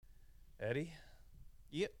Ready?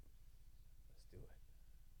 Yep. Let's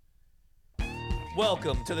do it.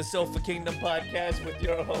 Welcome to the Sofa Kingdom podcast with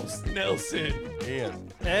your host, Nelson. Ian.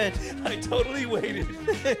 Ed. I totally waited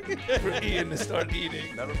for Ian to start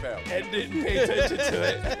eating. Never fail. Ed didn't pay attention to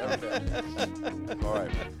it. Never fail. All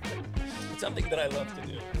right. It's something that I love to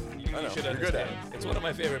do. You I know. should You're good understand. at it. It's one of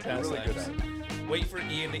my favorite You're really good pastimes. at Wait for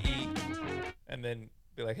Ian to eat, and then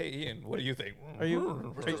be like, "Hey, Ian, what do you think?" Are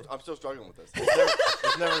you? I'm still struggling with this.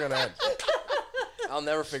 It's never going to end. I'll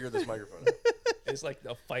never figure this microphone out. It's like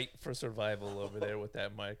a fight for survival over there with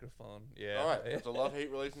that microphone. Yeah. All right. It's a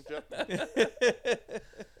love-hate relationship.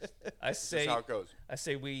 I That's say, how it goes.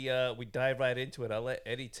 we dive right into it. I'll let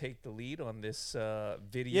Eddie take the lead on this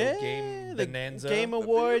video game the bonanza. Game Video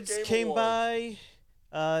Awards Game came Awards.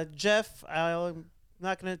 by. Jeff, I'm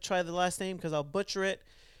not going to try the last name because I'll butcher it,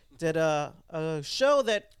 did a show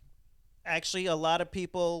that actually a lot of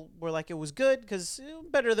people were like it was good because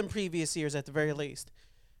better than previous years at the very least.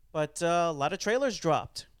 But a lot of trailers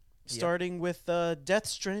dropped, starting with Death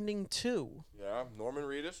Stranding 2. Yeah, Norman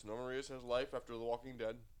Reedus. Norman Reedus has life after The Walking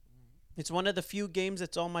Dead. It's one of the few games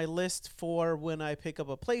that's on my list for when I pick up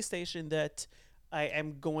a PlayStation that I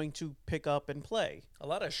am going to pick up and play. A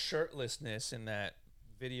lot of shirtlessness in that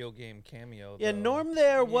video game cameo. Yeah, though. Norm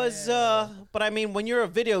there was, Yeah. but I mean, when you're a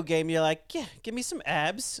video game, you're like, yeah, give me some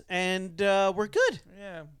abs, and we're good,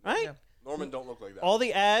 Yeah. right? yeah. Norman don't look like that. All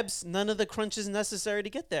the abs, none of the crunches necessary to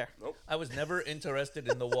get there. Nope. I was never interested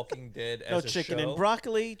in The Walking Dead No as a chicken show. and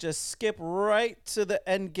broccoli, just skip right to the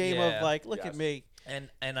end game Yeah. of like, look Yes. at me.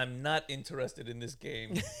 And I'm not interested in this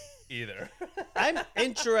game either. I'm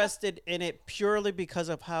interested in it purely because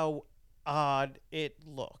of how odd it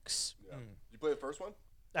looks. Yeah. You play the first one?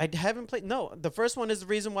 I haven't played. No, the first one is the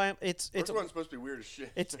reason why it's First one's supposed to be weird as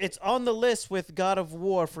shit. it's on the list with God of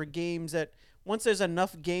War for games that once there's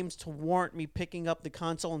enough games to warrant me picking up the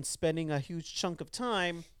console and spending a huge chunk of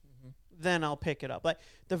time, then I'll pick it up. Like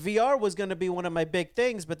the VR was going to be one of my big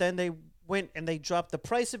things, but then they went and they dropped the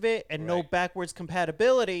price of it and no Right. backwards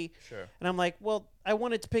compatibility. Sure. And I'm like, well, I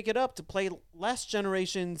wanted to pick it up to play last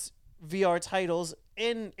generation's VR titles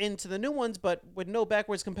into the new ones, but with no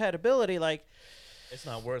backwards compatibility, like It's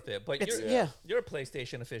not worth it. But it's you're, yeah. you're a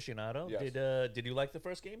PlayStation aficionado. Yes. Did you like the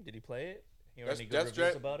first game? Did you play it? Hear any good Death,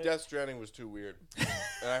 reviews about it? Death Stranding was too weird. And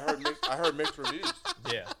I heard mixed reviews.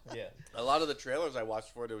 Yeah, yeah. A lot of the trailers I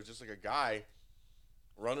watched for it, was just like a guy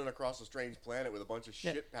running across a strange planet with a bunch of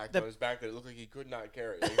Yeah, shit packed the- on his back that it looked like he could not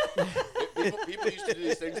carry. Like, people used to do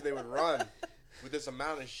these things, and they would run with this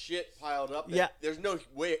amount of shit piled up. That Yeah. There's no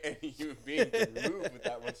way any human being can move with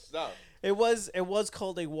that much stuff. It was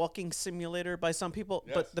called a walking simulator by some people,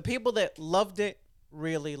 Yes. but the people that loved it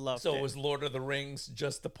really loved So it. it was Lord of the Rings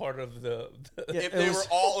just the part of the Yeah, If it they was- were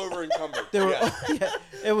all over encumbered. They were, yeah. yeah,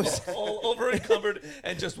 it was. all over encumbered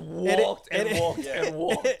and just walked and walked Yeah. and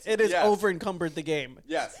walked. It is Yes. over encumbered the game.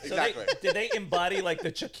 Yes, So exactly. did they embody like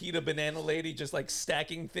the Chiquita banana lady, just like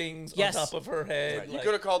stacking things Yes. on top of her head? Right, you like-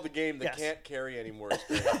 could have called the game "The Yes. Can't Carry Anymore."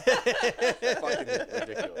 It's fucking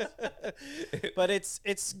ridiculous. But it's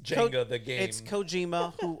Jenga the game. It's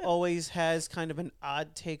Kojima who always has kind of an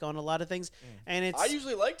odd take on a lot of things, and it's I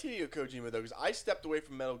usually liked Hideo Kojima though, because I stepped away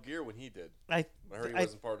from Metal Gear when he did. I I heard he I-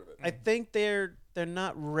 wasn't part of it. I think they're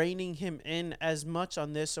not reining him in as much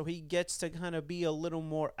on this, so he gets to kind of be a little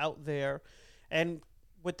more out there. And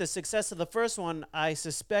with the success of the first one, I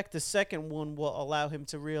suspect the second one will allow him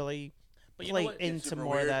to really But you know play what? into super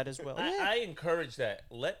more of weird. that as well. Yeah. I encourage that.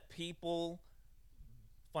 Let people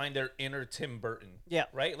find their inner Tim Burton. Yeah.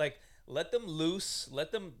 Right? Like, let them loose.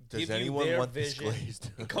 Let them Does give anyone you their want this vision.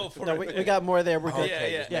 glazed? Go for No, it. we got more there. We're good.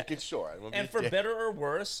 Okay, yeah, just yeah. making sure. I won't And be for a dick. better or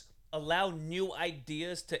worse, allow new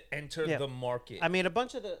ideas to enter Yeah. the market. I mean, a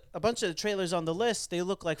bunch of the trailers on the list, they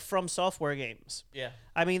look like From Software games. yeah.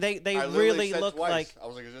 I mean, they I literally really said look twice. like I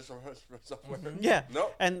was like, "Is this from somewhere?" yeah.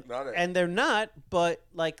 Nope, and not it. and they're not, but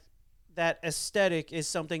like that aesthetic is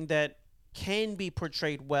something that can be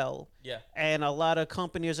portrayed well. Yeah. And a lot of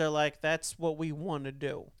companies are like, that's what we want to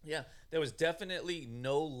do. Yeah. There was definitely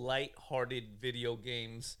no light-hearted video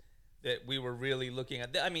games that we were really looking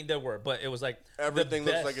at. I mean, there were, but it was like Everything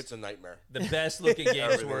the looks like best- it's a nightmare. the best looking games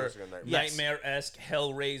Everything were looks like a nightmare. Yes. nightmare-esque,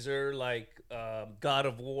 Hellraiser, like God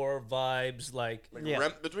of War vibes, like Like Yeah.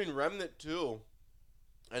 Between Remnant 2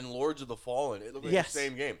 and Lords of the Fallen, it looked like Yes. the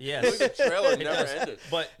same game. Yes. It looked like the trailer It never does. ended.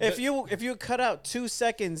 But If you cut out 2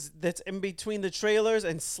 seconds that's in between the trailers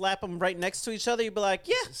and slap them right next to each other, you'd be like,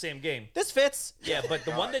 yeah, same game. this fits. Yeah, but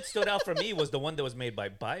the one that stood out for me was the one that was made by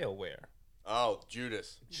BioWare. Oh,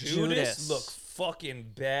 Judas. Judas look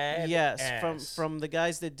fucking bad. Yes, from the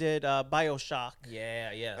guys that did BioShock. Yeah.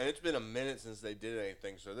 And it's been a minute since they did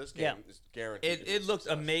anything, so this game Yeah. is guaranteed. to be It a looked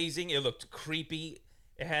success. amazing. It looked creepy.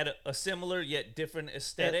 It had a similar yet different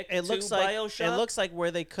aesthetic It to looks like BioShock. it looks like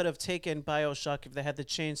where they could have taken BioShock if they had the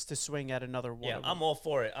chance to swing at another one. Yeah, of them. I'm all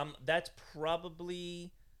for it. That's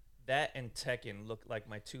probably that and Tekken look like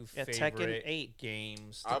my two Yeah, Tekken favorite 8.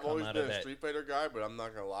 games to I've come always out been of a that. Street Fighter guy, but I'm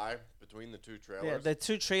not gonna lie. Between the two trailers, Yeah, the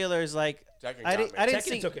two trailers, like Tekken I got didn't, me. I didn't Tekken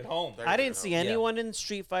see, took it home. Tekken I took didn't it see home. anyone in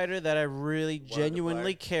Street Fighter that I really to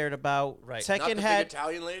genuinely play. cared about. Right. Not the Tekken big had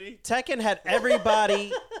Italian lady. Tekken had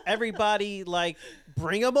everybody like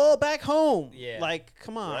bring them all back home. Yeah. Like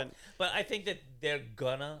come on. But I think that they're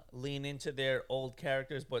gonna lean into their old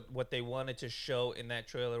characters. But what they wanted to show in that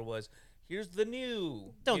trailer was, here's the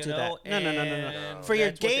new. Don't you do know? that. No. And For your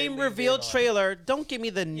that's what they game leaned reveal in on. trailer, don't give me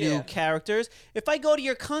the new Yeah. characters. If I go to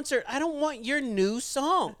your concert, I don't want your new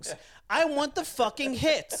songs. I want the fucking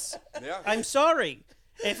hits. Yeah. I'm sorry.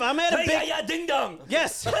 If I'm at a Hey, big yeah, ding dong.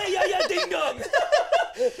 yes, Play yeah, ding dong.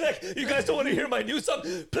 Like, you guys don't want to hear my new song?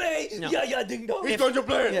 Play yeah, ding dong. He's going to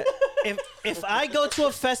play it. yeah. if I go to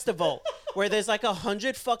a festival where there's like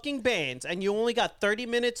 100 fucking bands and you only got 30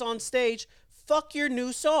 minutes on stage, fuck your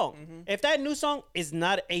new song. If that new song is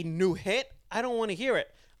not a new hit, I don't want to hear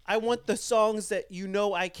it. I want the songs that you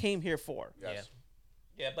know I came here for. Yes.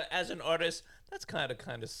 Yeah, but as an artist, that's kind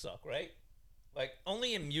of suck, right? Like,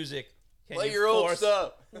 only in music can Play you your old force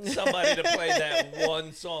stuff. somebody to play that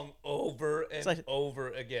one song over and like- over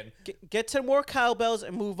again. Get to more cowbells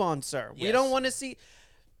and move on, sir. We Yes. don't want to see.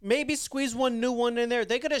 Maybe squeeze one new one in there.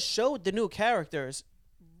 They could have showed the new characters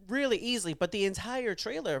really easily, but the entire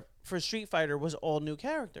trailer for Street Fighter was all new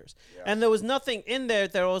characters, and there was nothing in there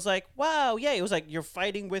that was like, wow, yeah. It was like you're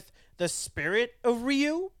fighting with the spirit of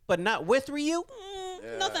Ryu, but not with Ryu.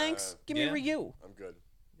 No thanks. Give me Yeah. Ryu. I'm good.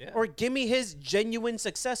 Yeah. Or give me his genuine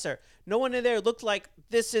successor. No one in there looked like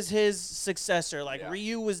this is his successor. Like Yeah.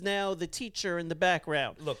 Ryu was now the teacher in the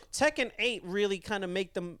background. Look. Tekken 8 really kind of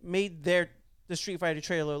made the Street Fighter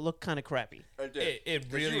trailer look kind of crappy. It did. It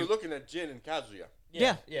 'Cause really- you were looking at Jin and Kazuya,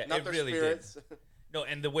 Yeah. not it their really spirits. did. No,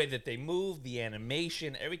 and the way that they move, the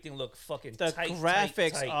animation, everything looked fucking The tight.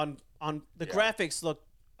 graphics tight. on the Yeah. graphics look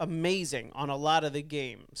amazing on a lot of the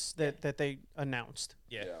games that they announced.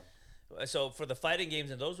 Yeah. Yeah. So for the fighting games,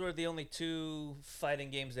 and those were the only two fighting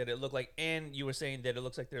games that it looked like. And you were saying that it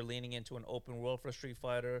looks like they're leaning into an open world for Street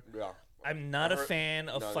Fighter. Yeah. I'm not I a heard- fan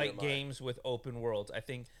of neither fight am I. games with open worlds. I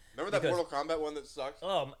think Remember that because- Mortal Kombat one that sucked?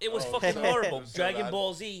 it was Oh, fucking so- horrible. it was so Dragon bad.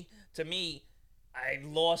 Ball Z, to me, I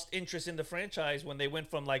lost interest in the franchise when they went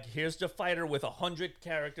from like, here's the fighter with 100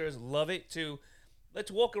 characters, love it, to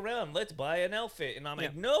let's walk around, let's buy an outfit. And I'm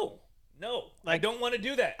like, no, I Like, don't want to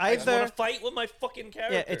do that. I just want either- to fight with my fucking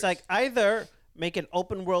characters. Yeah, it's like either make an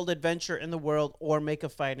open world adventure in the world or make a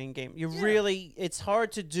fighting game. It's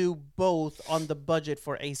hard to do both on the budget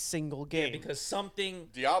for a single game. because something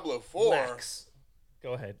Diablo 4 lacks.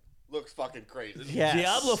 Go ahead. looks fucking crazy. Yes.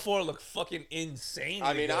 Diablo 4 looked fucking insane.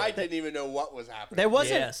 I mean, I didn't even know what was happening. There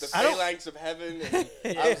wasn't. Yes. The I don't. phalanx of heaven.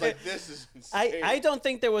 And I was like, this is insane. I don't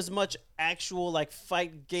think there was much actual like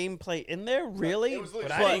fight gameplay in there, really. It was But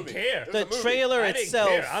literally I a didn't movie. care. It was The a movie. trailer I didn't itself,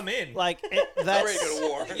 care. I'm in. Like I'm ready that's to go to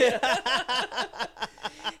war.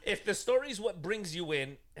 If the story's what brings you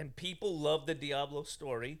in, and people love the Diablo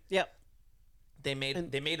story, yep. they made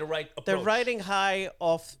a right approach. They're riding high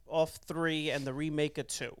off 3 and the remake of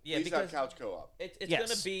 2. Yeah, Please have because couch co-op. it's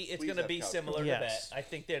Yes. It's Please gonna have be couch similar co-op. to Yes. that. I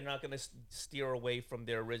think they're not gonna steer away from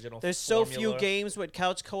their original. There's so formula. few games with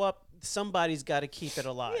couch co-op. Somebody's got to keep it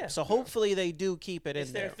alive. Yeah. So hopefully they do keep it It's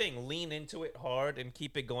in their there. thing. Lean into it hard and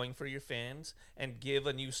keep it going for your fans, and give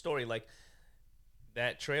a new story. Like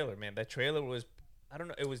that trailer, man. That trailer was, I don't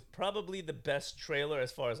know. It was probably the best trailer as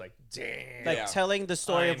far as like, damn. Like Yeah. telling the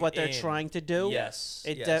story of I'm what they're in. trying to do. Yes.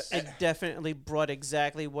 It yes. it definitely brought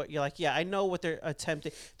exactly what you're like. Yeah, I know what they're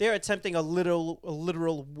attempting. They're attempting a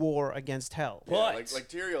literal war against hell. But- Yeah, like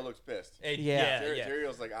Tyrael looks pissed. Yeah.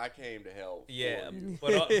 Tyrael's like, I came to hell. for Yeah, you.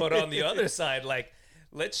 but on the other side, like,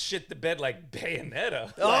 let's shit the bed like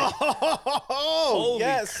Bayonetta. Like, Oh,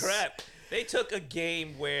 holy crap! They took a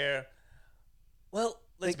game where, well,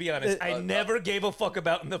 let's be honest, I never gave a fuck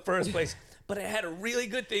about in the first place, but it had a really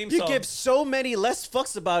good theme You song. give so many less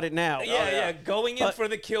fucks about it now. yeah, yeah. Going in But- for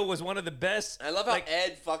the kill was one of the best. I love how like,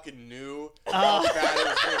 Ed fucking knew how bad it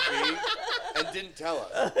was going to be and didn't tell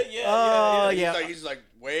us. Oh, yeah. He's like,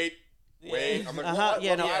 wait. I'm like, Uh-huh. what?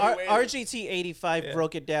 Yeah, no. Why are we waiting? RGT 85 Yeah.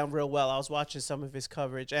 broke it down real well. I was watching some of his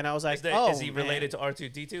coverage, and I was like, Is, that, "Oh, is he man. related to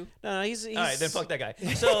R2D2? No, he's All right, then fuck that guy.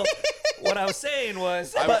 So What I was saying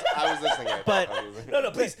was, I was listening. but- I was listening.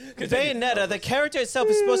 no, please. Continue. Bayonetta, the character itself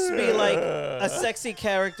is supposed to be like a sexy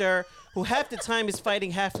character who half the time is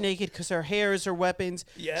fighting half naked because her hair is her weapons.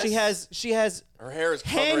 Yes. She has Her hair is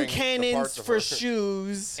hand covering the cannons parts of for her.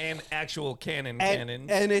 shoes. And actual And,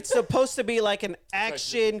 cannons. and it's supposed to be like an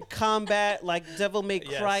action combat, like Devil May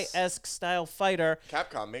Cry-esque style fighter.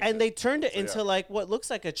 Capcom makes And it. they turned it So, into yeah. like what looks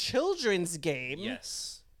like a children's game.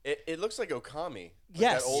 yes. It looks like Okami. Like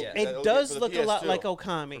Yes, that old- Yeah. that it old game does for the look a lot PS2. like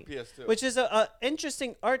Okami, For PS2. which is a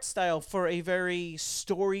interesting art style for a very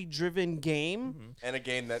story-driven game. And a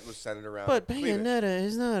game that was centered around. But cleavage. Bayonetta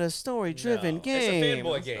is not a story-driven No, game. It's a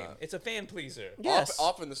fanboy It's game. not. It's a fan pleaser. Yes.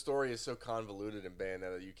 Often the story is so convoluted in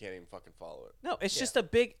Bayonetta you can't even fucking follow it. No, it's Yeah. just a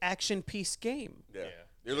big action piece game. Yeah. Yeah.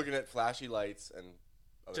 You're looking at flashy lights and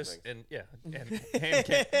other Just things. and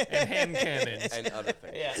hand cannons. And other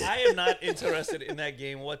things. Yeah, I am not interested in that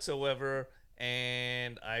game whatsoever,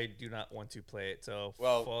 and I do not want to play it. So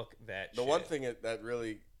Well, fuck that. The shit. one thing that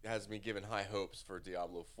really has me given high hopes for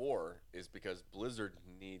Diablo 4 is because Blizzard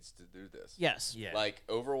needs to do this. Yes. Yeah. Like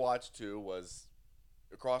Overwatch 2 was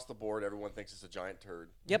across the board, everyone thinks it's a giant turd.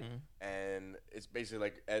 Yep. And it's basically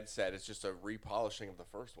like Ed said, it's just a repolishing of the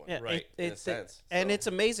first one. Yeah. Right, in a sense. And So- it's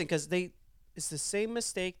amazing because it's the same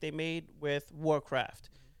mistake they made with Warcraft.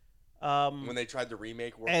 When they tried to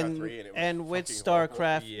remake Warcraft 3 and it was with fucking horrible.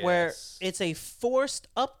 StarCraft, where Yes. it's a forced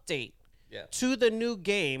update Yeah. to the new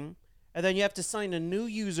game, and then you have to sign a new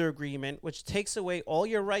user agreement, which takes away all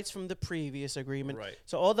your rights from the previous agreement. Right.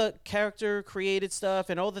 So all the character created stuff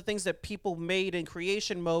and all the things that people made in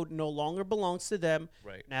creation mode no longer belongs to them.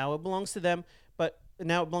 Right. Now it belongs to them, but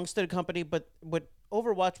now it belongs to the company. But with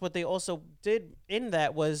Overwatch, what they also did in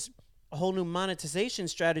that was a whole new monetization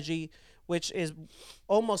strategy, which is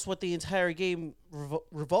almost what the entire game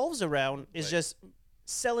revolves around, is Right. just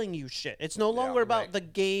selling you shit. It's no longer about right. the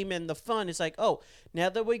game and the fun. It's like, oh, now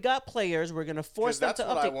that we got players, we're gonna force 'Cause them that's to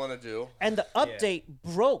what update. I want to do. And the update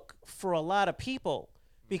broke for a lot of people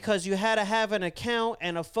because you had to have an account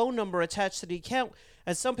and a phone number attached to the account.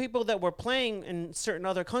 And some people that were playing in certain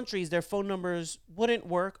other countries, their phone numbers wouldn't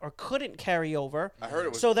work or couldn't carry over. I heard it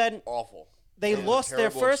was So then awful. they It was a lost their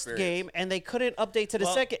terrible first experience. game and they couldn't update to the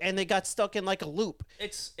Well- second, and they got stuck in like a loop.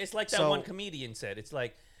 It's like that So- one comedian said. It's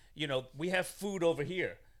like, we have food over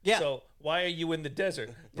here. Yeah. So why are you in the desert?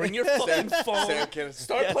 Bring your fucking phone. Sam Kinison.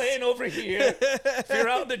 Start Yes. playing over here. If you're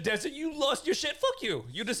out in the desert, you lost your shit. Fuck you.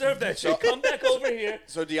 You deserve that shit. Come back over here.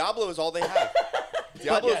 So Diablo is all they have.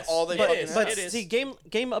 Diablo yes, is all they it fucking is, have. But it is. see, game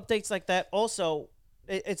updates like that also,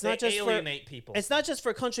 it's not They just alienate for people. It's not just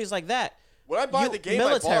for countries like that. When I buy You- the game, I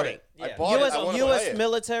bought military. it. I Yeah. bought U.S. it. I want to U.S. play it.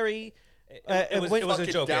 military. It was when- a Fucking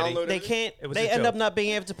joke, Eddie. downloaded They it. can't. It was They a end up joke. not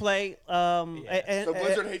being able to play. And, So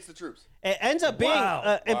Blizzard hates the troops. it ends up being,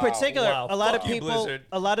 Wow. in Wow. particular, Wow. a lot of Fuck you, people, Blizzard.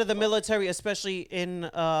 a lot of the military, especially in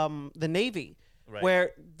the Navy, Right.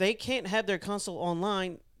 where they can't have their console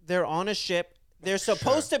online. They're on a ship. They're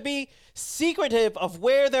supposed to be secretive of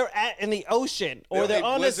where they're at in the ocean, or They'll they're hate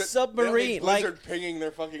on Blizzard- a submarine. they'll hate Like Blizzard pinging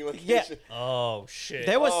their fucking location. Oh shit.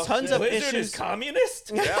 there was Oh, tons shit. of Blizzard issues. is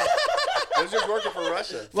communist. Yeah. Blizzard's working for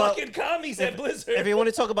Russia. Well, Fucking commies at Blizzard. if you want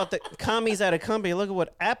to talk about the commies at a company, look at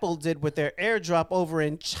what Apple did with their AirDrop over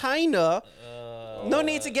in China. No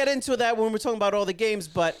need to get into that when we're talking about all the games,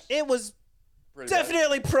 but it was Pretty bad.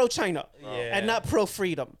 definitely pro-China Yeah. and not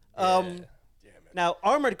pro-freedom. Damn it. Now,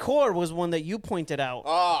 Armored Core was one that you pointed out.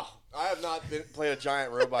 Ah, I have not played a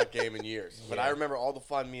giant robot game in years, but I remember all the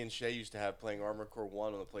fun me and Shay used to have playing Armored Core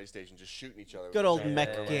 1 on the PlayStation, just shooting each other. with Good a old giant mech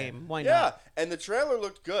robot. game. Why Yeah, not? and the trailer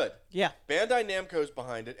looked good. Yeah. Bandai Namco's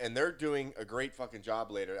behind it, and they're doing a great fucking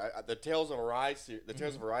job later. The Tales of Arise, the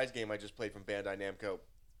Tales of Arise game I just played from Bandai Namco,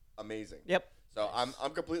 amazing. Yep. So I'm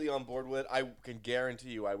completely on board with it. I can guarantee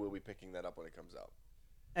you I will be picking that up when it comes out.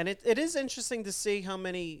 And it is interesting to see how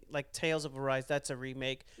many, like, Tales of Arise, that's a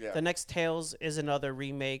remake. Yeah. The next Tales is another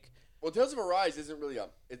remake. Well, Tales of Arise isn't really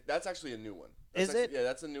that's actually a new one. That's Is it? actually- Yeah,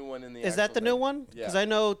 that's a new one in the. Is that actual the new thing. one? Because Yeah. I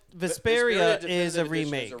know Vesperia Vesperia is a Definitive Edition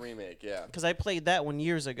remake. Is a remake, yeah. Because I played that one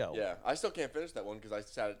years ago. Yeah, I still can't finish that one because I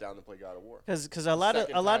sat it down to play God of War. Because a lot of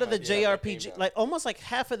second the time I did that game JRPG, now. like almost like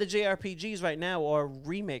half of the JRPGs right now are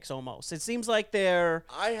remakes almost. It seems like they're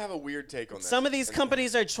I have a weird take on that. some of these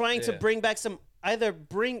companies are trying to Yeah. bring back either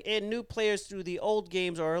bring in new players through the old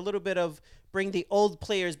games or a little bit of bring the old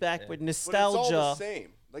players back with But it's nostalgia. all the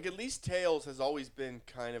same. Like at least Tales has always been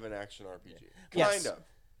kind of an action RPG. Yes. Kind of.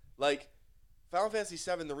 Like Final Fantasy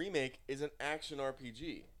VII, the remake, is an action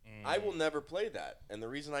RPG. I will never play that, and the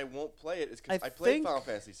reason I won't play it is because I I played think- Final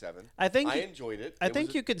Fantasy VII. I think I you- enjoyed it. I It think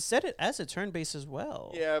was you could set it as a turn-based as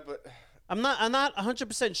well. Yeah, but I'm not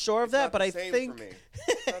 100% sure of it's that, not but the I same think for me.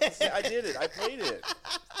 It's not the same. I did it. I played it.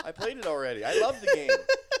 I played it already. I love the game.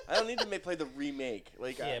 I don't need to play the remake.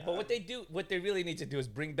 Like, Yeah, but what they really need to do is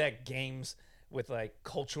bring back games with like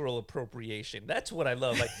cultural appropriation. That's what I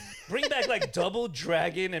love. Like, bring back like Double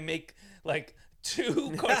Dragon and make like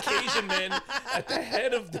 2 Caucasian men at the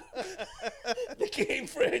head of the game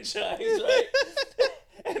franchise, right?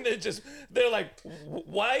 And they're like,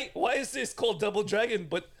 why is this called Double Dragon?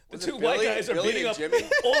 But the Was it 2 white Billy- guys are Billy beating and up Jimmy?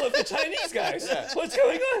 all of the Chinese guys. Yeah. What's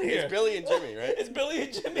going on here? It's Billy and Jimmy, right? It's Billy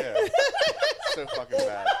and Jimmy. Yeah. So fucking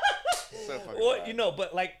bad. So fucking Well, bad. you know,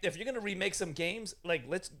 but like if you're gonna remake some games, like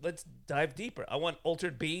let's dive deeper. I want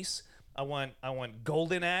Altered Beast. I want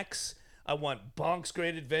Golden Axe. I want Bonk's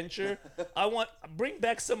Great Adventure. Bring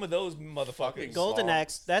back some of those motherfuckers. Fucking Golden Sloth.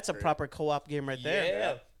 Axe, that's a proper co-op game right there.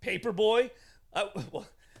 Yeah, Paperboy. Well,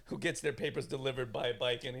 who gets their papers delivered by a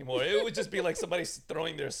bike anymore? It would just be like somebody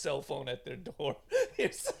throwing their cell phone at their door.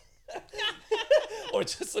 Or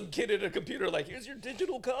just some kid at a computer like, here's your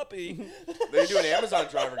digital copy. They do an Amazon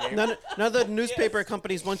driver game. None of the newspaper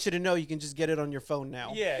companies want you to know you can just get it on your phone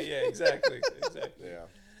now. Yeah, exactly. Yeah.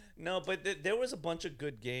 No, but there was a bunch of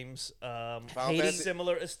good games. Final Hades- Fantasy-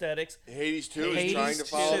 Similar aesthetics. Hades 2 is Hades trying to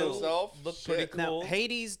follow 2 himself. looked pretty Shit. cool. Now,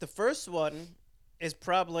 Hades, the first one, is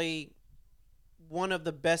probably one of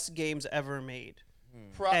the best games ever made.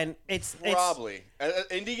 And it's Probably.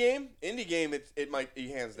 Indie game? Indie game, it might be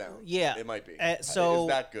hands down. Yeah. It might be. so-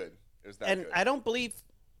 It's that good. It was that and good. I don't believe,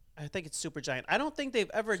 I think it's Supergiant. I don't think they've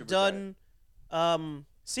ever Supergiant. done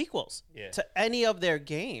sequels Yeah. to any of their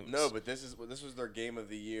games. No, but this was their game of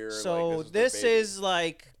the year. So like, this was their baby. is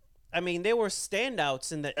like, I mean, they were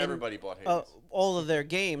standouts in Everybody bought Hades. all of their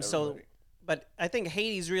games. Everybody. So, but I think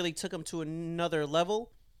Hades really took them to another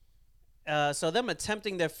level. So them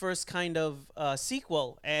attempting their first kind of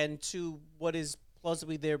sequel and to what is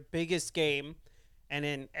plausibly their biggest game,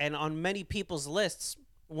 and on many people's lists,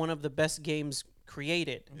 one of the best games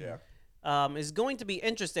created. Yeah. Is going to be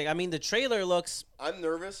interesting. I mean, the trailer looks. I'm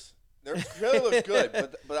nervous. Their trailer looks good,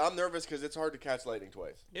 but I'm nervous because it's hard to catch lightning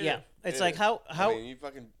twice. Yeah, it's It like is. how I mean, you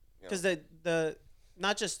fucking. because the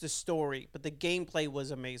not just the story, but the gameplay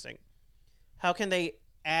was amazing. How can they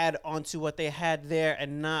add onto what they had there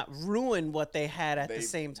and not ruin what they had at They the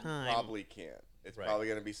same time? Probably can't. It's Right. probably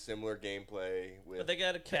going to be similar gameplay with. But they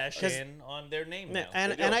got to cash 'Cause- in on their name Yeah, now.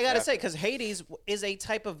 and They do, I gotta say, definitely. because Hades is a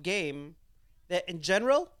type of game that, in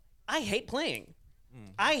general, I hate playing.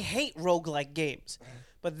 I hate roguelike games,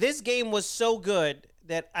 but this game was so good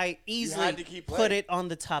that I easily to keep put playing. it on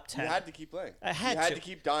the top 10. You had to keep playing. I had you had to. to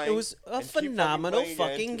keep dying. It was a and keep fucking phenomenal playing again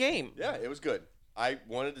fucking game. Yeah, it was good. I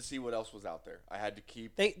wanted to see what else was out there. I had to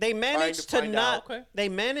keep. They managed to find not. out. Okay. They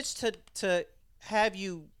managed to have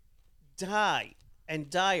you die and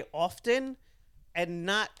die often and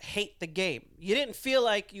not hate the game. You didn't feel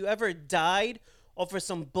like you ever died or for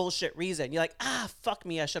some bullshit reason. You're like, fuck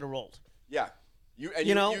me, I should have rolled. Yeah. You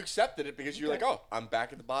You know? you accepted it because you're like, oh, I'm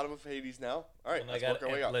back at the bottom of Hades now. All right, And I let's got work our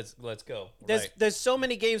way up. let's go. There's Right. there's so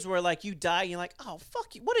many games where like you die and you're like, oh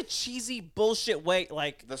fuck you, what a cheesy bullshit way.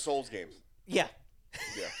 Like, The Souls games. yeah,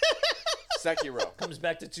 Yeah. Sekiro. Comes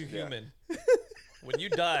back to Too Human. When you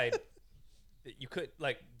died, you could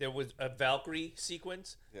there was a Valkyrie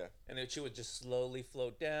sequence. Yeah. And then she would just slowly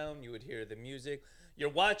float down. You would hear the music. You're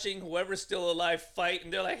watching whoever's still alive fight,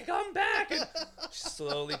 and they're like, "Come back!" And she's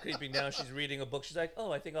slowly creeping down. She's reading a book. She's like,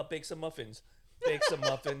 "Oh, I think I'll bake some muffins." Bakes some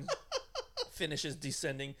muffins. Finishes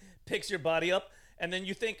descending. Picks your body up, and then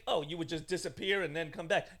you think, "Oh, you would just disappear and then come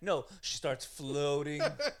back." No, she starts floating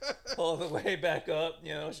all the way back up.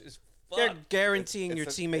 You know, she's they're fucked. guaranteeing your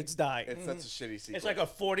It's a- teammates die. It's such a shitty sequence. It's like a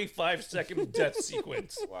 45-second death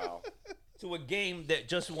sequence Wow. to a game that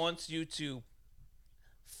just wants you to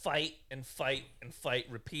fight and fight and fight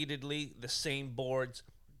repeatedly, the same boards,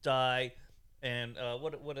 die, and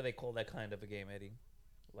what do they call that kind of a game, Eddie?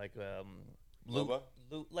 Like loot, MOBA?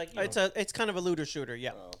 like you It's know. it's kind of a looter shooter,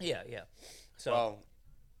 yeah. Yeah. So Well,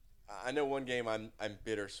 I know one game I'm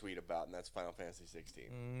bittersweet about, and that's Final Fantasy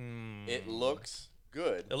 16. It looks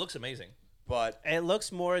good, it looks amazing. but It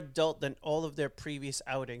looks more adult than all of their previous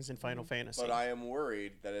outings in Final Fantasy. I am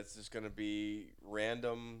worried that it's just going to be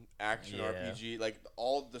random action Yeah. RPG, like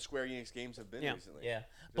all the Square Enix games have been Yeah. recently. Yeah,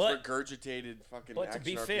 Just but regurgitated fucking but to action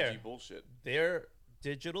be RPG fair, bullshit. their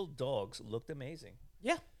digital dogs looked amazing.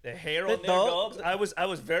 yeah. The hair The on their dog- dogs, I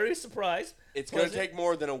was very surprised. It's going Was to it? take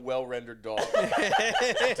more than a well-rendered dog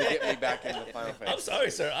to get me back into Final Fantasy. I'm sorry,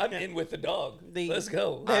 sir. I'm in with the dog. The- Let's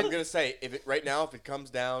go. I'm gonna say if it comes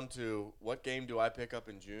down to what game do I pick up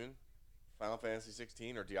in June, Final Fantasy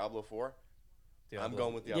 16 or Diablo 4, I'm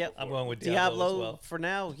going with Diablo Yeah, 4. I'm going with Diablo, Diablo, as well. for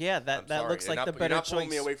now, yeah, I'm that sorry. looks You're like not, the better you're not choice. pulling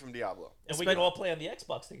me away from Diablo. And we can all play on the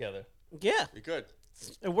Xbox together. Yeah, We could.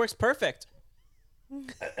 it works perfect.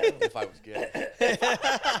 If I was gay.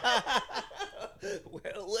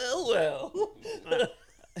 Well.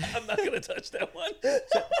 I'm not gonna touch that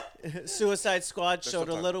one. Suicide Squad showed a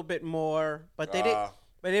talking- little bit more, but they didn't.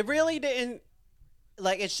 But it really didn't.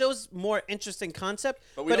 Like, it shows more interesting concept,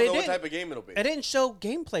 But we don't it know what didn't- type of game it'll be. It didn't show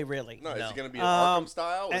gameplay really. No, is No. it going to be an Arkham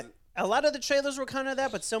style? Is And it- a lot of the trailers were kind of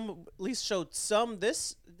that, but some at least showed some.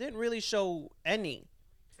 This didn't really show any.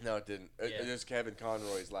 No, it didn't. It is Kevin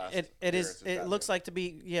Conroy's last. It appearance is. as It Batman. looks like to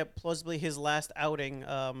be plausibly his last outing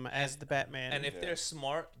as the Batman. And if Yeah. they're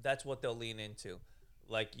smart, that's what they'll lean into.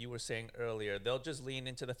 Like you were saying earlier, they'll just lean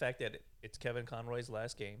into the fact that it's Kevin Conroy's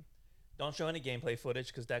last game. Don't show any gameplay footage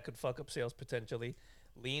because that could fuck up sales potentially.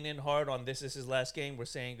 Lean in hard on this is his last game. We're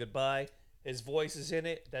saying goodbye. His voice is in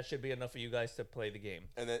it. That should be enough for you guys to play the game.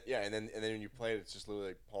 And then and then when you play it, it's just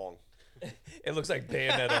literally Pong. It looks like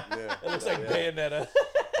Bayonetta. Yeah. It looks like Bayonetta.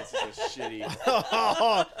 This is a shitty.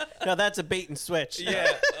 oh, no, that's a bait and switch.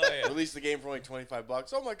 Yeah. Oh, yeah. Release the game for only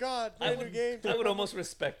 $25. Oh my god, I brand new would, game. I would almost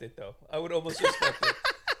respect it though. I would almost respect it.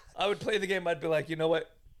 I would play the game. I'd be like, you know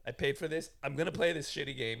what? I paid for this. I'm gonna play this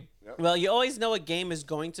shitty game. Well, you always know a game is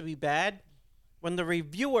going to be bad when the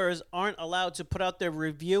reviewers aren't allowed to put out their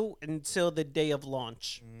review until the day of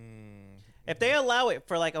launch. If they allow it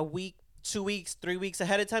for like a week, 2 weeks, 3 weeks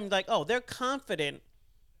ahead of time, like, oh, they're confident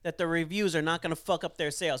that the reviews are not going to fuck up their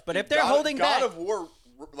sales. But if they're holding God back, of War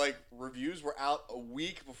reviews were out a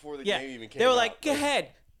week before the yeah, game even came they were out. like, go ahead,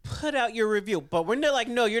 put out your review. But when they're like,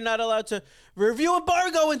 no, you're not allowed to review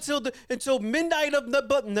embargo until midnight of the.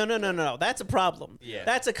 But no, that's a problem. Yeah.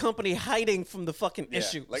 That's a company hiding from the fucking Yeah,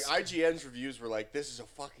 issues. like IGN's reviews were like, "This is a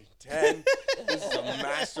fucking 10. This is a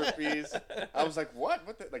masterpiece." I was like, "What?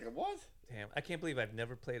 What? What?" Damn, I can't believe I've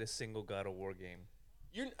never played a single God of War game.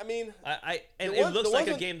 I mean, And The it ones- looks the like ones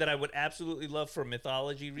a on- game that I would absolutely love for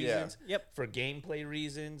mythology reasons. Yep. For gameplay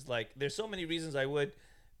reasons, like there's so many reasons I would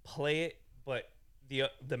play it, but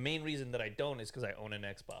the main reason that I don't is because I own an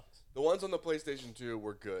Xbox. the ones on the PlayStation 2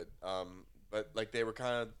 were good, but like they were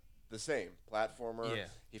kind of the same platformer. Yeah.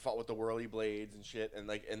 He fought with the whirly blades and shit, and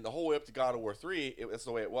the whole way up to God of War 3, that's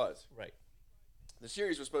the way it was. Right. The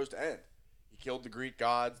series was supposed to end. He killed the Greek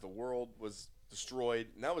gods. The world was destroyed,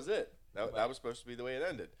 and that was it. That was supposed to be the way it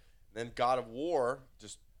ended. And then God of War,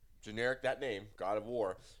 just generic that name, God of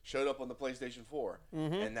War, showed up on the PlayStation 4,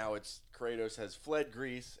 and now it's Kratos has fled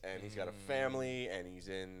Greece, and he's got a family, and he's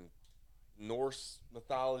in Norse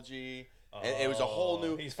mythology, and it was a whole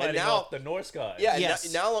new. He's and fighting now, off the Norse guys. yeah, and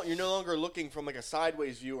Yes. now you're no longer looking from like a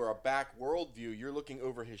sideways view or a back world view. You're looking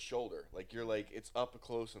over his shoulder, it's up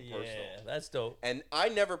close and personal. Yeah, that's dope. And I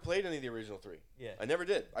never played any of the original 3. Yeah. I never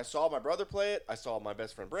did. I saw my brother play it. I saw my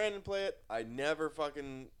best friend Brandon play it. I never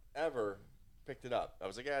fucking ever picked it up. I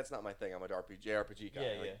was like, yeah, it's not my thing. I'm a JRPG guy.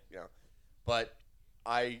 Yeah, like, you know. But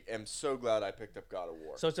I am so glad I picked up God of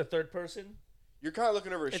War. So it's a third person. You're kind of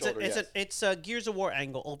looking over his it's shoulder, yes. it's a Gears of War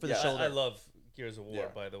angle over the Yeah, shoulder. I love Gears of War, Yeah.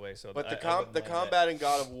 by the way. So, But I the wouldn't mind combat in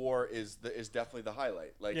God of War is definitely the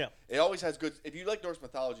highlight. Like Yeah. it always has good. If you like Norse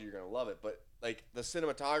mythology, you're gonna love it. But like the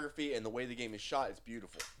cinematography and the way the game is shot, it's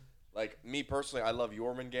beautiful. Like me personally, I love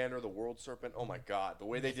Jormungandr, the World Serpent. Oh my god, the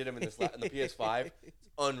way they did him in in the PS5, it's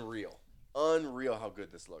unreal. Unreal how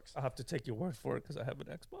good this looks. I'll have to take your word for it because I have an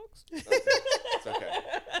Xbox. It's okay.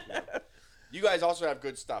 Yeah. You guys also have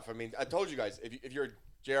good stuff. I mean, I told you guys, if you're a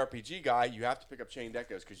JRPG guy, you have to pick up Chained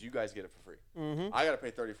Echoes because you guys get it for free. Mm-hmm. I got to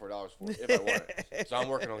pay $34 for it if I want it. So I'm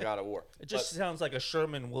working on God of War. It just sounds like a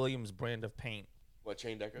Sherman Williams brand of paint. What,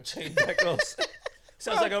 Chained Echoes? Chain Echoes.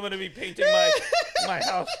 Sounds like I'm gonna be painting my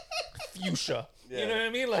house fuchsia. Yeah. You know what I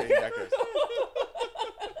mean? Like, Chained Echoes.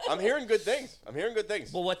 I'm hearing good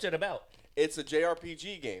things. well, what's it about? It's a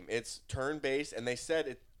JRPG game. It's turn-based, and they said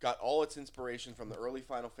it got all its inspiration from the early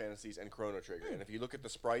Final Fantasies and Chrono Trigger. And if you look at the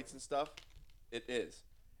sprites and stuff, it is.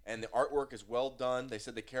 And the artwork is well done. They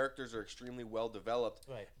said the characters are extremely well developed.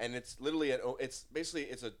 Right. And it's literally it's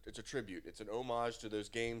a tribute. It's an homage to those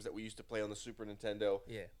games that we used to play on the Super Nintendo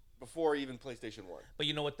Yeah. before even PlayStation 1. But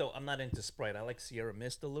you know what though? I'm not into Sprite. I like Sierra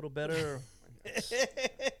Mist a little better.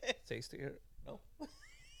 Tastier. No.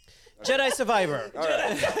 Jedi Survivor. All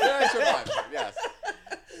right. Jedi Survivor. Yes.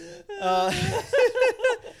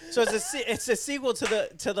 So it's a sequel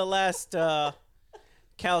to the last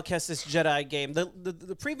Cal Kestis Jedi game.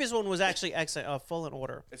 The previous one was actually excellent. Fallen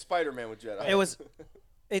Order. It's Spider-Man with Jedi. It was.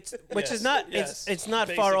 Which Yes, is not yes, it's not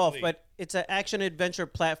far off, basically. but it's an action adventure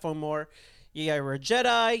platform. Or you were a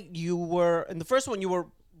Jedi. You were in the first one. You were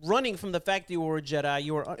running from the fact that you were a Jedi.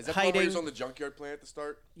 You were Is that the one where he hiding. was on the junkyard planet at the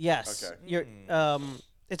start? Yes. Okay. You're.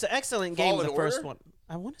 It's an excellent game. Fallen The first Order? one.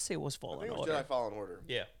 I want to say it was I Fallen think it was Order. Jedi Fallen Order.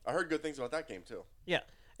 Yeah. I heard good things about that game too. Yeah.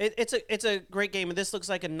 It's a great game, and this looks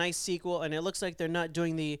like a nice sequel, and it looks like they're not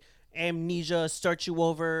doing the amnesia, start you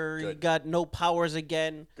over, you Good. got no powers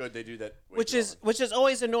again. Good, they do that. way Which too is often.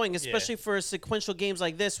 always annoying, especially for sequential games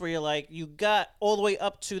like this, where you're like, you got all the way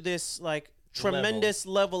up to this like tremendous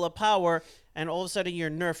level of power, and all of a sudden you're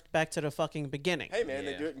nerfed back to the fucking beginning. Hey man,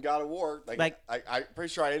 they Yeah. do it in God of War. Like- I'm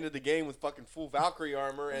pretty sure I ended the game with fucking full Valkyrie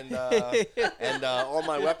armor and all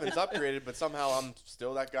my weapons upgraded, but somehow I'm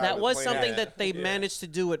still that guy. That with was plain something axe. that they managed to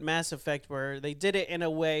do with Mass Effect, where they did it in a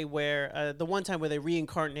way where the one time where they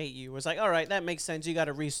reincarnate you was like, all right, that makes sense. You got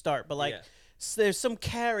to restart, but like, Yeah. there's some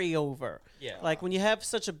carryover. Yeah. Like when you have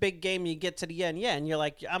such a big game, you get to the end, and you're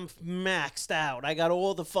like, I'm maxed out. I got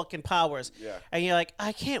all the fucking powers. Yeah. And you're like,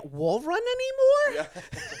 I can't wall run anymore. Yeah.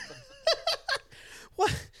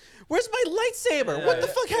 What? Where's my lightsaber? Yeah, What the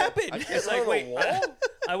yeah, fuck happened? can't It's run like, on a wait, wall?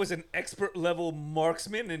 I was an expert level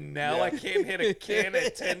marksman, and now Yeah. I can't hit a can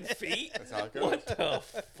at 10 feet? That's how it goes. What the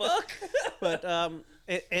fuck? But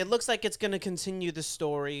it looks like it's going to continue the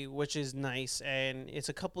story, which is nice, and it's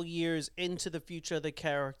a couple years into the future of the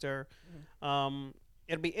character.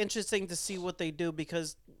 It'll be interesting to see what they do,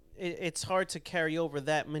 because it's hard to carry over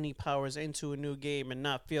that many powers into a new game and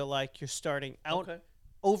not feel like you're starting out Okay.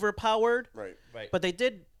 overpowered. Right. Right. But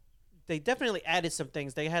they definitely added some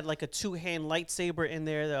things. They had like a 2-hand lightsaber in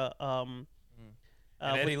there. And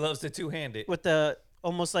Eddie loves to two-handed. with the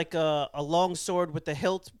almost like a long sword with the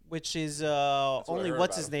hilt, which is what I only heard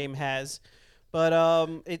what's about his him. name has. But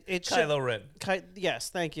it should, Kylo Ren. yes,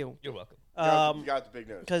 thank you. You're welcome. You got the big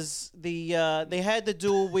nose. Because they had the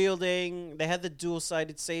dual wielding, they had the dual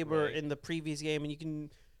sided saber Right. in the previous game, and you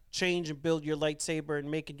can change and build your lightsaber and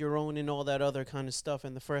make it your own and all that other kind of stuff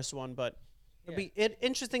in the first one. But it'll be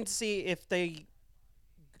interesting to see if they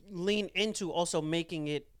lean into also making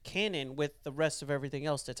it canon with the rest of everything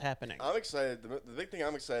else that's happening. I'm excited. The big thing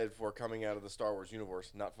I'm excited for coming out of the Star Wars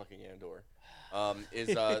universe, not fucking Andor, is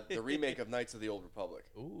the remake of Knights of the Old Republic.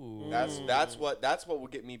 Ooh. That's what will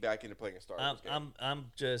get me back into playing a Star Wars game. I'm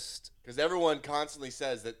just Because everyone constantly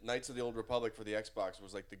says that Knights of the Old Republic for the Xbox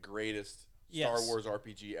was like the greatest Star Yes. Wars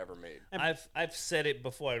RPG ever made. I've said it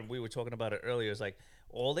before, and we were talking about it earlier. It's like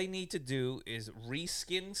all they need to do is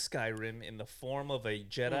reskin Skyrim in the form of a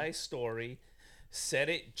Jedi story, set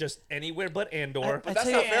it just anywhere but Andor. But that's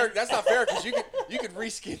tell not you- fair. That's not fair because you could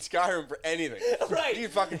reskin Skyrim for anything. Right. You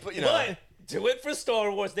can fucking put But do it for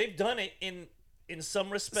Star Wars. They've done it in some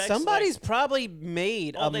respects. Somebody's like, probably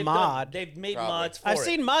made a they've mod. They've made Probably. mods for I've it.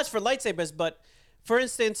 seen mods for lightsabers, but for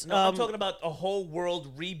instance, No, I'm talking about a whole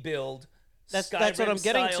world rebuild. That's what I'm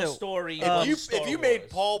getting Skyrim-style to. Story if you made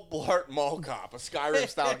Paul. Paul Blart Mall Cop a Skyrim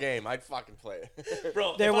style game, I'd fucking play it.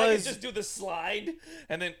 Bro, There if I was- could just do the slide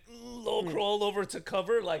and then low crawl over to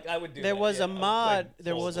cover, like I would do. there that. was Yeah, a I would mod. play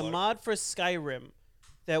There Paul was a Blart. mod for Skyrim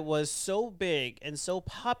that was so big and so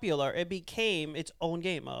popular, it became its own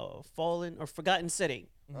game, Fallen or Forgotten City.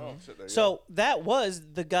 Oh shit! There you go. So that was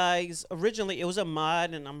the guys originally. It was a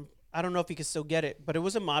mod, and I don't know if you can still get it, but it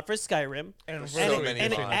was a mod for Skyrim, And, There's really so many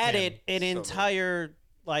and it mods. added an many. entire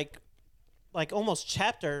like almost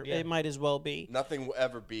chapter. Yeah. It might as well be, nothing will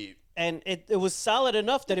ever beat and it was solid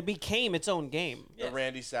enough that it became its own game. the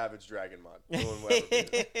Randy Savage Dragon mod. No one will ever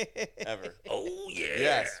beat it. Ever. Oh yeah.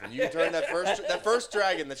 Yes, when you turn that first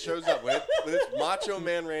dragon that shows up when it's Macho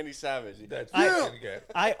Man Randy Savage. That's I- fucking good.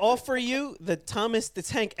 I offer you the Thomas the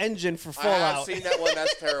Tank Engine for I have Fallout. seen that one.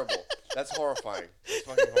 That's terrible. That's horrifying. That's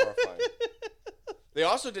fucking horrifying. They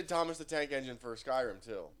also did Thomas the Tank Engine for Skyrim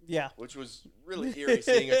too, Yeah. which was really eerie.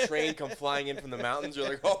 Seeing a train come flying in from the mountains, you're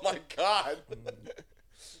like, oh my god.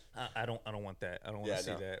 I don't want that. I don't want to Yeah,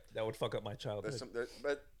 see no. that. That would fuck up my childhood.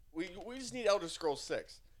 But we just need Elder Scrolls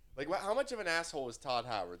 6. Like, how much of an asshole is Todd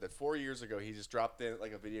Howard that 4 years ago he just dropped in at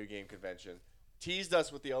like a video game convention, teased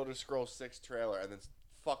us with the Elder Scrolls 6 trailer, and then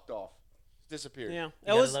fucked off, disappeared. Yeah,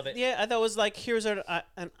 gotta love it. Yeah, I thought it was like here's an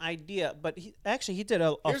idea, but he did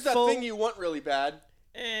a Here's full. that thing you want really bad.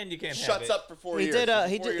 And you can't have Shuts it. up for 4 he years. did a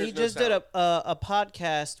he 4 did years, he no just did sound. a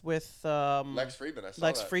podcast with Lex Friedman. I saw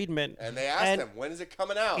Lex that. Friedman, And they asked him, when is it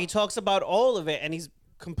coming out? He talks about all of it, and he's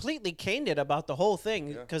completely candid about the whole thing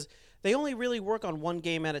Yeah. because they only really work on one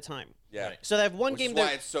game at a time. yeah. Right. So they have one Which game is why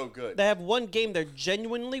they're it's so good. they have one game they're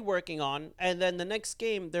genuinely working on, and then the next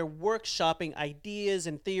game they're workshopping ideas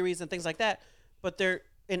and theories and things like that. But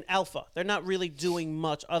in alpha. They're not really doing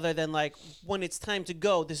much other than like when it's time to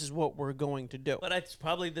go, this is what we're going to do. But that's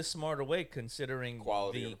probably the smarter way, considering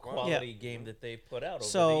Quality the over quantity. quality game that they've put out over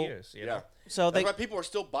So- the years. You know? So That's they why people are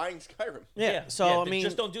still buying Skyrim. yeah. So I they mean,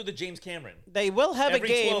 just don't do the James Cameron. they will have Every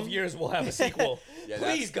a game. 12 years, we'll have a sequel. Yeah,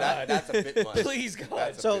 Please, that's, God. that's a bit much. Please, God.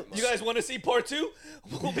 That's a So, bit much. You guys want to see part 2?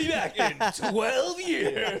 We'll be back in 12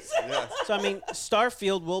 years. Yes. So I mean,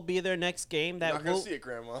 Starfield will be their next game Not that gonna will see it,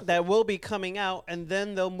 Grandma. that will be coming out, and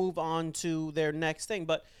then they'll move on to their next thing.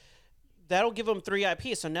 But that'll give them 3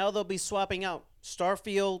 IPs. So now they'll be swapping out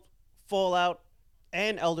Starfield, Fallout,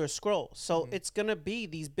 and Elder Scrolls. So it's gonna be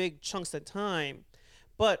these big chunks of time.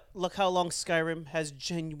 But look how long Skyrim has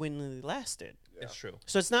genuinely lasted. It's true.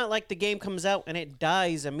 So it's not like the game comes out and it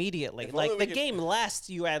dies immediately. If Like only the we could- game lasts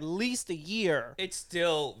you at least a year. It's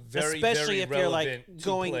still very, Especially very if you're, like, relevant to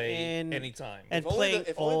going play in anytime. and If only playing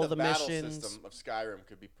if all only the battle missions. system of Skyrim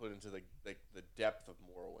could be put into the depth of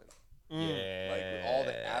Morrowind. yeah. Like with all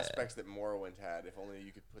the aspects that Morrowind had, if only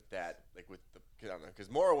you could put that like with the I don't know, because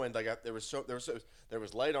Morrowind there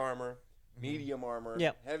was light armor, medium armor,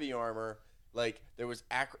 Yep. heavy armor. Like there was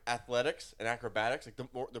athletics and acrobatics. Like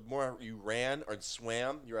the more you ran or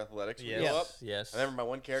swam, your athletics would Yes. go up. Yes. I remember my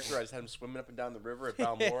one character, I just had him swimming up and down the river at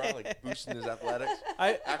Balmora, like boosting his athletics.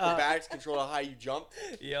 I Acrobatics control how high you jump.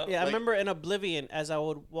 Yep. yeah, I like- remember in Oblivion, as I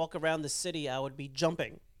would walk around the city, I would be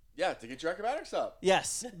jumping. Yeah, to get your acrobatics up.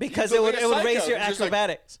 Yes, because look it would like a it would raise psycho. your You're just like,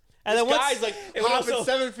 acrobatics. And This then once, guy's like it would hopping also-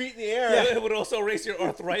 7 feet in the air. It would also raise your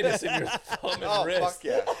arthritis in your thumb and Oh, wrist. fuck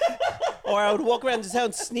yeah. or I would walk around the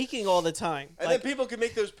town sneaking all the time. And Like, then people could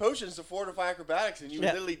make those potions to fortify acrobatics, and you would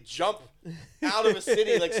Yeah. literally jump out of a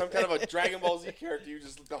city like some kind of a Dragon Ball Z character. You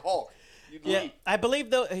just the Hulk. You'd yeah, leap. I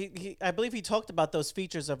believe though I believe he talked about those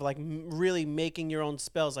features of like really making your own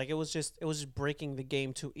spells. Like it was just breaking the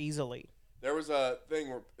game too easily. There was a thing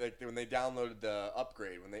where like when they downloaded the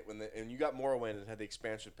upgrade, and you got Morrowind and had the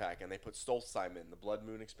expansion pack, and they put Stolzheim in the Blood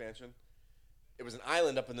Moon expansion. It was an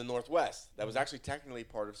island up in the northwest that was actually technically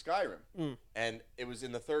part of Skyrim, and it was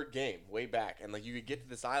in the 3rd game, way back. And like you could get to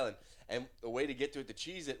this island, and the way to get to it to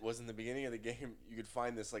cheese it was in the beginning of the game. You could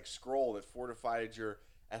find this like scroll that fortified your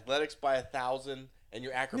athletics by 1,000 and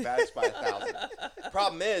your acrobatics by 1,000.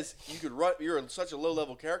 Problem is, you could run. You're such a low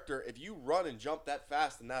level character. If you run and jump that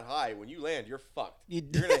fast and that high, when you land, you're fucked. You're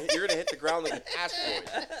gonna hit the ground like an asteroid.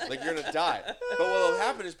 Like you're gonna die. But what'll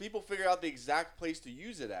happen is people figure out the exact place to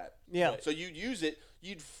use it at. Yeah. So you'd use it.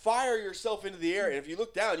 You'd fire yourself into the air, and if you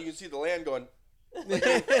look down, you can see the land going. Like,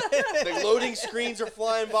 the loading screens are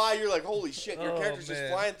flying by. You're like, holy shit! Your Oh, character's just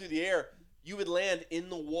man. flying through the air. You would land in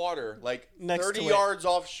the water, like Next 30 to it. yards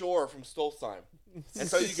offshore from Stolzheim. And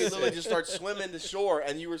so you could literally just start swimming to shore,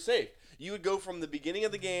 and you were safe. You would go from the beginning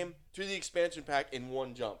of the game to the expansion pack in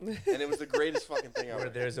one jump, and it was the greatest fucking thing Where ever.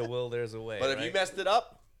 there's a will, there's a way. But if right? you messed it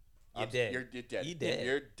up, You're dead. You're dead. You dead.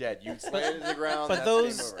 You're dead. You slam into the ground. But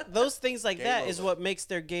that's game over. those things like Game that is over. what makes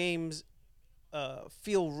their games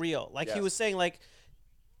feel real. Like he Yes. was saying, like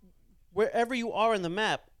wherever you are in the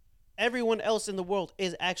map, everyone else in the world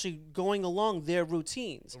is actually going along their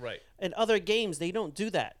routines. Right. In other games, they don't do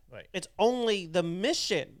that. Right. It's only the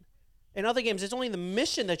mission. In other games, it's only the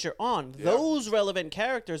mission that you're on. Those relevant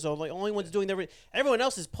characters are the only ones doing their. Everyone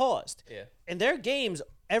else is paused. Yeah. In their games,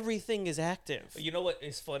 everything is active. You know what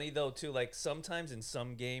is funny though too? Like sometimes in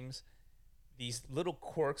some games, these little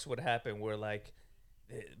quirks would happen where like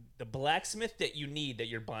the blacksmith that you need that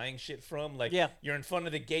you're buying shit from, like Yeah. you're in front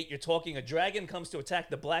of the gate, you're talking, a dragon comes to attack,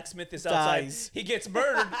 the blacksmith is outside, Dies. he gets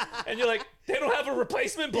murdered, and you're like, they don't have a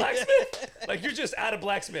replacement blacksmith? Like you're just out of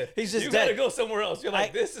blacksmith. He's just you gotta dead. go somewhere else. You're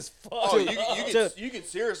like, this is fucked. Oh, So- you could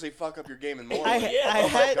seriously fuck up your game in more. I, Yeah. I Oh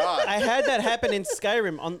my had God. I had that happen in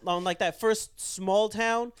Skyrim on like that first small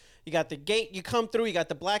town. You got the gate, you come through, you got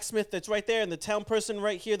the blacksmith that's right there, and the town person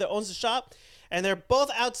right here that owns the shop, and they're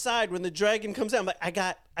both outside when the dragon comes out. I'm like, I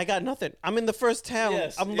got nothing. I'm in the first town.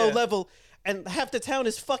 Yes, I'm low yeah. level, and half the town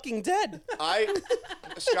is fucking dead.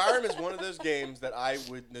 Skyrim is one of those games that I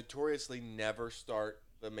would notoriously never start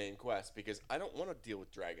the main quest because I don't want to deal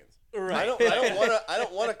with dragons. Right. I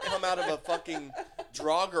don't want to come out of a fucking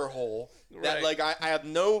Draugr hole that Right. like I have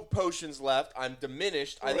no potions left. I'm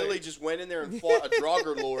diminished. I Right. literally just went in there and fought a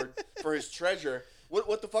Draugr lord for his treasure.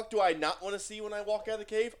 What the fuck do I not want to see when I walk out of the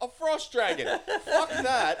cave? A frost dragon. Fuck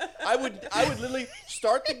that. I would literally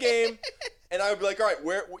start the game and I would be like, all right,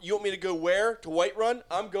 where you want me to go where? To Whiterun?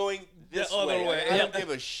 I'm going this The other way. way. I Yeah. don't give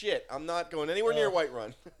a shit. I'm not going anywhere near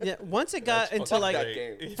Whiterun. Yeah, once it got That's into fucking like that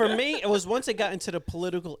great. game. for me, it was once it got into the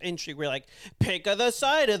political intrigue where like pick the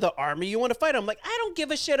side of the army you want to fight. I'm like, I don't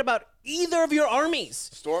give a shit about either of your armies.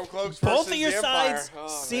 Stormcloaks Both versus of your the Empire. sides Oh,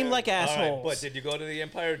 seem man. like All assholes. right, but did you go to the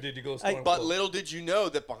Empire or did you go Stormcloak? But little did you know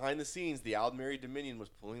that behind the scenes, the Aldmeri Dominion was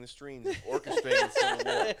pulling the strings, orchestrating the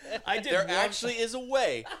Civil War. I did There one- actually is a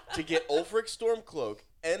way to get Ulfric Stormcloak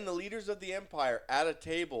and the leaders of the Empire at a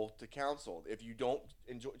table to counsel. If you don't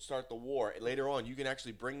start the war later on, you can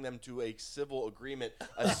actually bring them to a civil agreement,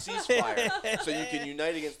 a ceasefire, so you can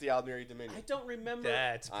unite against the Aldmeri Dominion. I don't remember.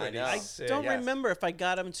 That's I pretty know. I sick. don't Yes. remember if I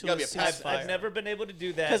got him to You a gotta be a ceasefire. pacifist. I've never been able to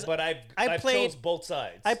do 'Cause that, but I I played- chose both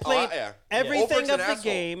sides. I played yeah. everything Ulfric's of an the asshole.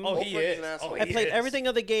 game. Oh, he Ulfric is. an asshole. Oh, I he played is. everything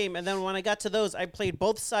of the game, and then when I got to those, I played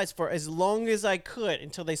both sides for as long as I could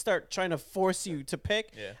until they start trying to force you to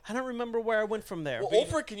pick. Yeah. I don't remember where I went from there. Well,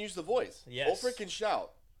 Ulfric can use the voice. Yes. Ulfric can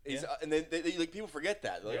shout. He's, Yeah. And then they, like people forget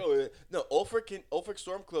that. Like, Yeah. oh no, Ulfric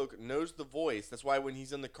Stormcloak knows the voice. That's why when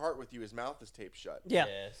he's in the cart with you, his mouth is taped shut. Yeah.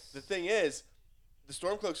 Yes. The thing is, the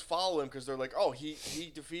Stormcloaks follow him because they're like, oh, he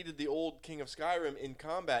defeated the old King of Skyrim in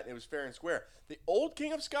combat, and it was fair and square. The old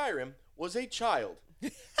King of Skyrim was a child,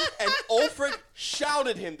 and Ulfric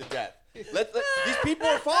shouted him to death. These people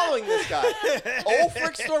are following this guy.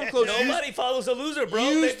 Ulfric Stormcloak Nobody follows a loser, bro. he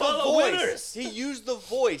They used the follow voice. winners. He used the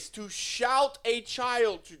voice to shout a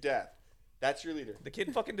child to death. That's your leader. The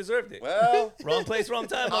kid fucking deserved it. Well, Wrong place, wrong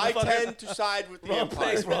time. I motherfucker. tend to side with the Wrong Empire.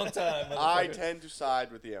 place, wrong time. I motherfucker. tend to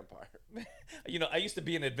side with the Empire. You know, I used to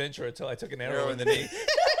be an adventurer until I took an arrow in the knee.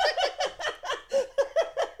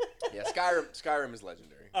 Yeah, Skyrim is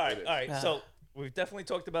legendary. All It right, is. all right. So we've definitely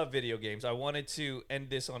talked about video games. I wanted to end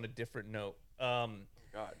this on a different note. God.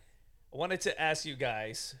 I wanted to ask you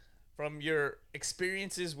guys, from your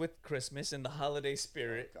experiences with Christmas and the holiday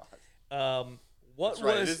spirit, God. what That's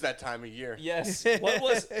right. was It is that time of year. yes, what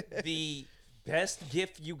was the best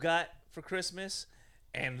gift you got for Christmas,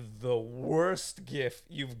 and the worst gift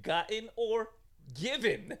you've gotten or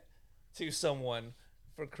given to someone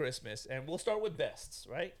for Christmas? And we'll start with bests,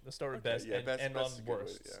 right? Let's start with best, Yeah, and, best, and best on is a good way,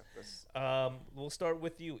 worsts. yeah, We'll start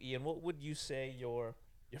with you, Ian. What would you say your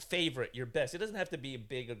favorite, your best? It doesn't have to be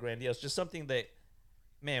big or grandiose. Just something that,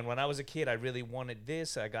 man, when I was a kid, I really wanted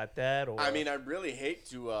this. I got that. Or I mean, I really hate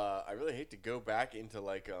to go back into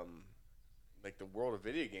like the world of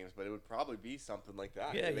video games, but it would probably be something like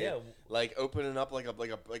that. Yeah, I mean, yeah. Like opening up like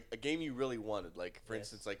a game you really wanted. Like for Yes.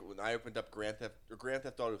 instance, like when I opened up Grand Theft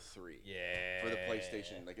Auto 3 yeah, for the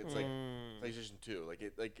PlayStation. Like it's like PlayStation 2. Like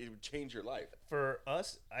it would change your life. For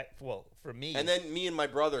us, for me, And then me and my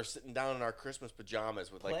brother sitting down in our Christmas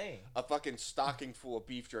pajamas with like Playing. a fucking stocking full of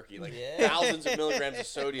beef jerky, like Yeah. thousands of milligrams of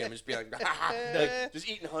sodium, just being like just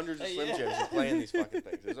eating hundreds of Slim Yeah. Jims and playing these fucking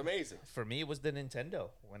things. It was amazing. for me, it was the Nintendo.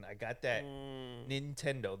 When I got that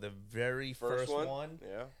Nintendo, the very First first one?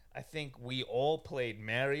 Yeah. I think we all played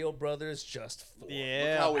Mario Brothers just for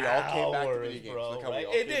Yeah. Look how we all came back to hours, video games. bro, Look how right? we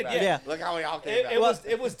all It came did, back. yeah. Yeah. Look how we all came It, back.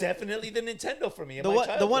 it was definitely the Nintendo for me. In The my one,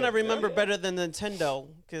 the one I childhood. remember Yeah. better than Nintendo,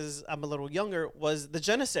 because I'm a little younger, was the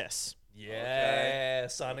Genesis. Yeah,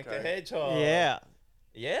 Sonic the Okay. Hedgehog. Yeah.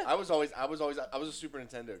 yeah. I was a Super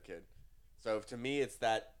Nintendo kid. So to me, it's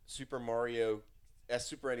that Super Mario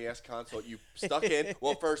Super NES console you stuck in.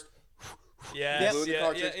 Well, first Yes, blew in the yeah,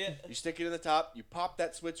 cartridge. yeah, yeah. You stick it in the top. You pop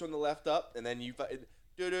that switch on the left up, and then you. And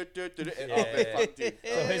Yeah. off it fucking dude. So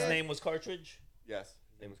Oh my his God. name was Cartridge, Yes.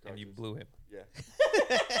 His name was and you Cartridge. blew him. Yeah.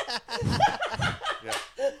 Yeah.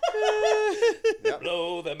 Yep.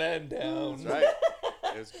 Blow the man down. That's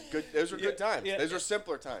right. It was good. Those were good Yeah, times. yeah. Those were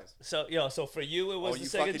simpler times. So so for you it was Oh, the you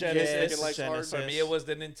Sega fucking kids Genesis. making life hard? For me it was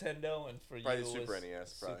the Nintendo, and for Probably you the it Super was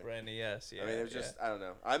NES, probably. Super NES. Yeah. I mean, it was yeah. just I don't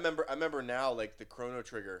know. I remember now like the Chrono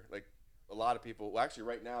Trigger. Like a lot of people. Well, actually,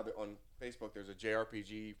 right now on Facebook, there's a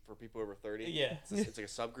JRPG for people over 30. Yeah. It's like a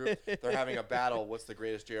subgroup. They're having a battle. What's the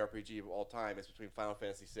greatest JRPG of all time? It's between Final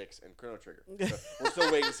Fantasy VI and Chrono Trigger. So we're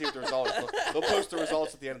still waiting to see what the result is. They'll post the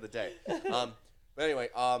results at the end of the day. But anyway,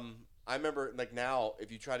 I remember like now if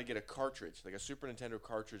you try to get a cartridge, like a Super Nintendo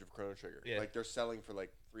cartridge of Chrono Trigger, Yeah. like they're selling for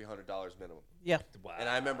like $300 minimum. Yeah. Wow. And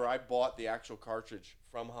I remember I bought the actual cartridge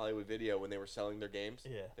from Hollywood Video when they were selling their games.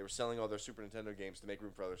 Yeah. They were selling all their Super Nintendo games to make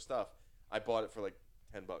room for other stuff. I bought it for like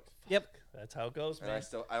 $10. Yep. That's how it goes, And man.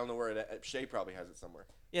 I don't know where it. Shay probably has it somewhere.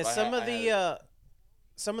 Yeah, But I some ha- of I the had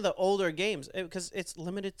some of the older games, because it's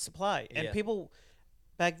limited supply, and Yeah. people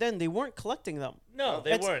back then they weren't collecting them. No,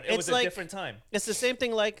 they It's- weren't. It it's was a like- different time. It's the same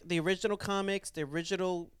thing like the original comics, the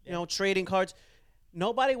original trading cards.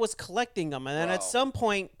 Nobody was collecting them, and then at Wow. some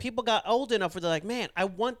point, people got old enough where they're like, "Man, I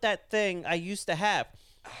want that thing I used to have."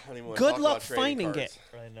 I don't even wanna Good talk luck about trading finding cards.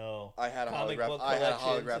 it. I know. I had a Comic book holographic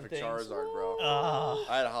collections and things. Charizard, bro. Ah.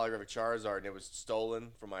 I had a holographic Charizard, and it was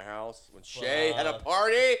stolen from my house when Shay had a Fuck.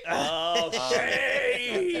 party. Oh,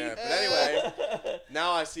 Shay! God damn. But anyway,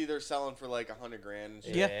 now I see they're selling for like $100,000 and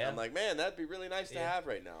shit. Yeah. I'm like, man, that'd be really nice to have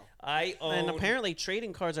right now. I own. And apparently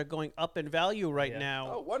trading cards are going up in value right Yeah.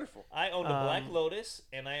 now. Oh, wonderful. I owned a Black Um, Lotus,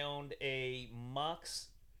 and I owned a Mox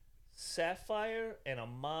Sapphire and a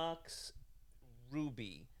Mox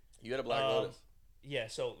Ruby. You had a Black Um, Lotus. Yeah,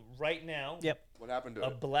 so right now, Yep. What happened to a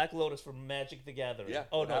it? Black Lotus from Magic the Gathering. Yeah,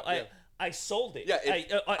 Oh what no, happened? I sold it. Yeah, I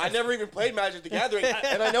I never even played Magic the Gathering,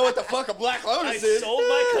 and I know what the fuck a Black I Lotus is. sold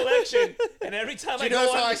my collection, and every time Do I you go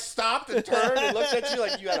notice how on, I stopped and turned and looked at you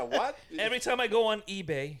like you had a what? every time I go on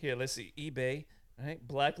eBay, here, let's see, eBay, right?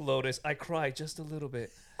 Black Lotus. I cry just a little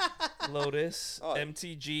bit. Lotus, Oh.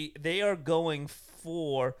 MTG. They are going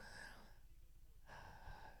for.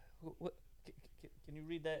 What? Can you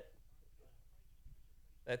read that?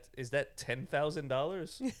 Is that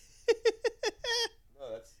 $10,000?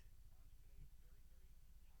 No, that's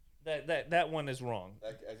That one is wrong.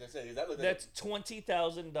 as I said. Is that looking? That's $20,000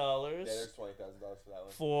 Yeah, there's $20,000 for that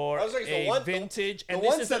one. for I was like, a vintage, the and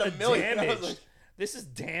one this is said a $1 million. I was damaged. like- This is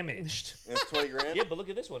damaged. And it's $20,000. Yeah, but look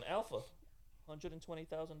at this one, Alpha,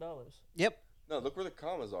 $120,000. Yep. No, look where the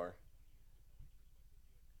commas are.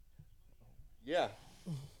 Yeah,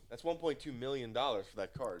 that's $1.2 million for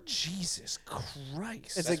that card. Jesus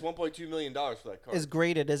Christ! It's That's $1.2 million for that card. It's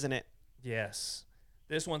graded, isn't it? Yes,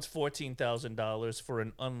 this one's $14,000 for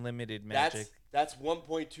an unlimited Magic. That's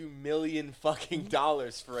 $1.2 million fucking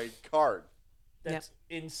dollars for a card. That's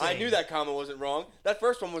insane. I knew that comma wasn't wrong. That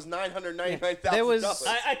first one was $999,000. There was-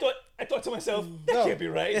 I thought to myself, that No. can't be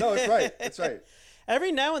right. No, it's right. It's right.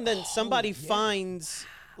 Every now and then somebody finds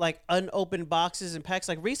like unopened boxes and packs.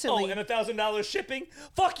 Like Oh, recently, and $1,000 shipping?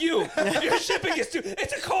 Fuck you! Your shipping is too.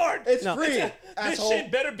 It's a card. It's No. free. This asshole.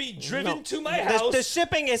 shit better be driven No. to my house. the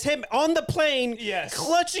shipping is him on the plane, Yes.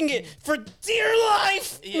 clutching it for dear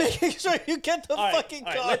life, Yeah. making sure you get the All right, fucking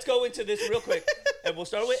all card. right, let's go into this real quick, and we'll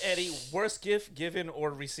start with Eddie. Worst gift given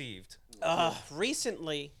or received?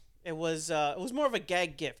 Recently, it was more of a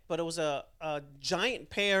gag gift, but it was a giant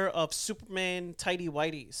pair of Superman tidy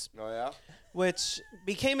whities, Oh, yeah? which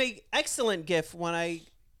became an excellent gift when I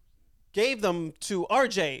gave them to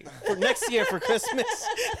RJ for next year for Christmas.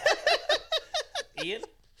 Ian?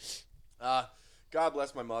 God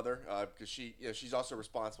bless my mother, because she's also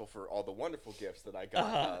responsible for all the wonderful gifts that I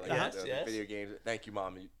got. Yes, the yes. video games. Thank you,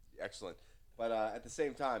 Mom. Excellent. But at the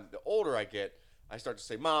same time, the older I get, I start to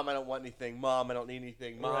say, Mom, I don't want anything. Mom, I don't need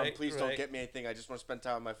anything. Mom, Right, please don't right. get me anything. I just want to spend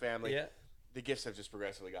time with my family. Yeah. The gifts have just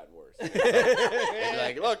progressively gotten worse. It's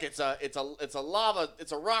like, look, it's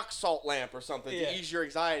a rock salt lamp or something Yeah. to ease your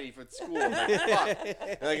anxiety for school. I'm like, fuck.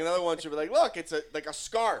 And like another one should be like, look, it's a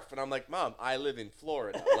scarf, and I'm like, Mom, I live in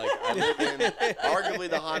Florida. Like I live in arguably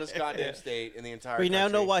the hottest goddamn state in the entire. We now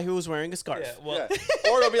know country. why he was wearing a scarf. Yeah, well,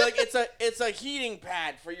 Yeah. Or it'll be like it's a heating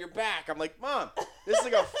pad for your back. I'm like, Mom, this is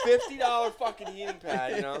like a $50 fucking heating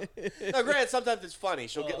pad, you know? Now, granted, sometimes it's funny.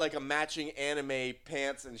 She'll get like a matching anime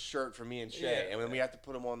pants and shirt for me and Shay, Yeah. and then we have to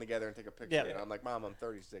put them on together and take a picture. Yeah. And I'm like, Mom, I'm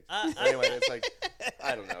 36. I- Anyway, it's like,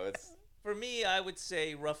 I don't know. It's for me, I would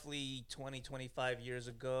say roughly 20, 25 years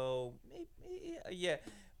ago. Maybe, yeah.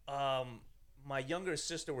 My younger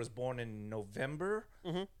sister was born in November,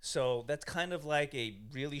 so that's kind of like a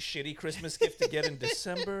really shitty Christmas gift to get in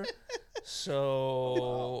December.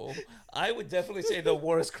 So I would definitely say the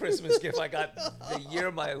worst Christmas gift I got the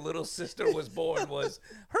year my little sister was born was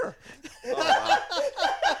her.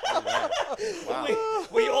 wow.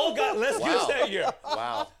 We all got less gifts Wow. that year.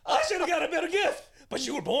 Wow. I should have got a better gift, but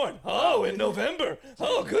you were born. Oh, in November.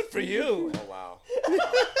 Oh, good for you. Oh, wow.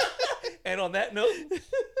 And on that note,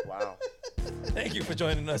 Wow. thank you for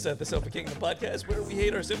joining us at the Sofa Kingdom podcast, where we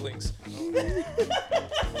hate our siblings.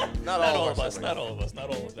 Not Not all all of of us. us. Not all of us. Not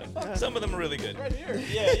all of them. Some of them are really good. Right here.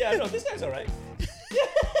 Yeah. No, this guy's all right.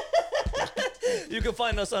 You can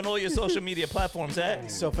find us on all your social media platforms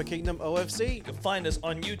at. Sofa Kingdom OFC, You can find us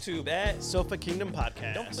on YouTube at. Sofa Kingdom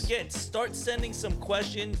Podcast. Don't forget, start sending some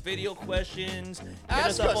questions, video questions. Hit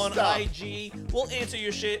us Ask up us on stuff. IG. We'll answer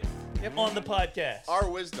your shit on the podcast. Our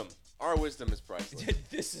wisdom is priceless.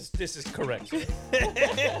 This is correct.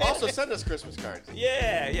 Also, send us Christmas cards.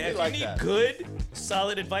 Yeah. If like you need that. good,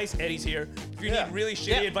 solid advice, Eddie's here. If you Yeah. need really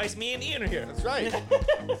shitty advice, me and Ian are here. That's right.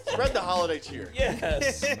 Spread the holiday cheer.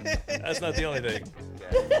 Yes. That's not the only thing.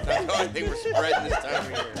 That's the only thing we're spreading this time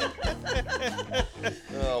of year.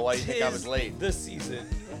 Oh, why do you think I was late? This season.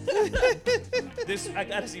 I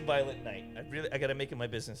gotta see Violent Night. I gotta make it my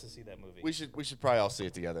business to see that movie. We should probably all see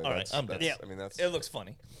it together. All right, I'm done. I mean, that's It looks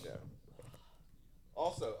funny. yeah.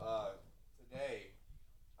 Also, today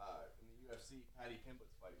in the UFC, Paddy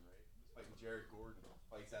Pimblett's fighting, right? He's fighting Jared Gordon.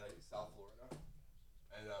 Fights out of South Florida.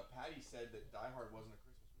 And Paddy said that Die Hard wasn't a